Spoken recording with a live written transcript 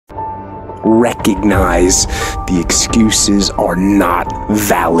recognize the excuses are not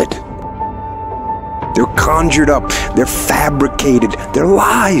valid. They're conjured up, they're fabricated, they're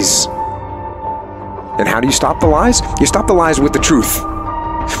lies. And how do you stop the lies? You stop the lies with the truth.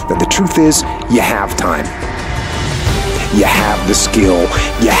 And the truth is, you have time. You have the skill,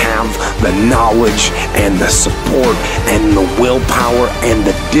 you have the knowledge and the support and the willpower and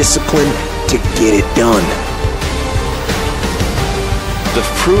the discipline to get it done. The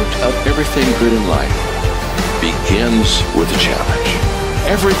fruit of everything good in life begins with a challenge.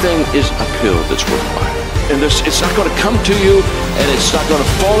 Everything is uphill that's worthwhile. And it's not going to come to you, and it's not going to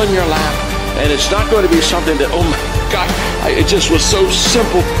fall in your lap, and it's not going to be something that, oh my God, it just was so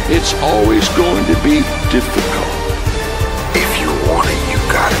simple. It's always going to be difficult. If you want it, you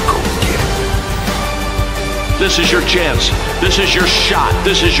gotta go get it. This is your chance. This is your shot.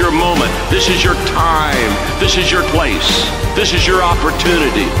 This is your moment. This is your time. This is your place. This is your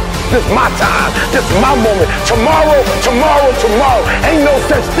opportunity. This is my time. This is my moment. Tomorrow, tomorrow, tomorrow. Ain't no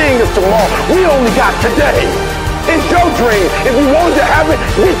such thing as tomorrow. We only got today. It's your dream. If you wanted to have it,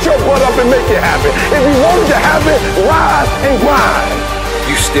 get your butt up and make it happen. If you wanted to have it, rise and grind.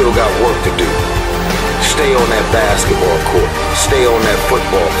 You still got work to do. Stay on that basketball court. Stay on that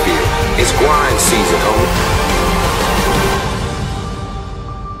football field. It's grind season, homie.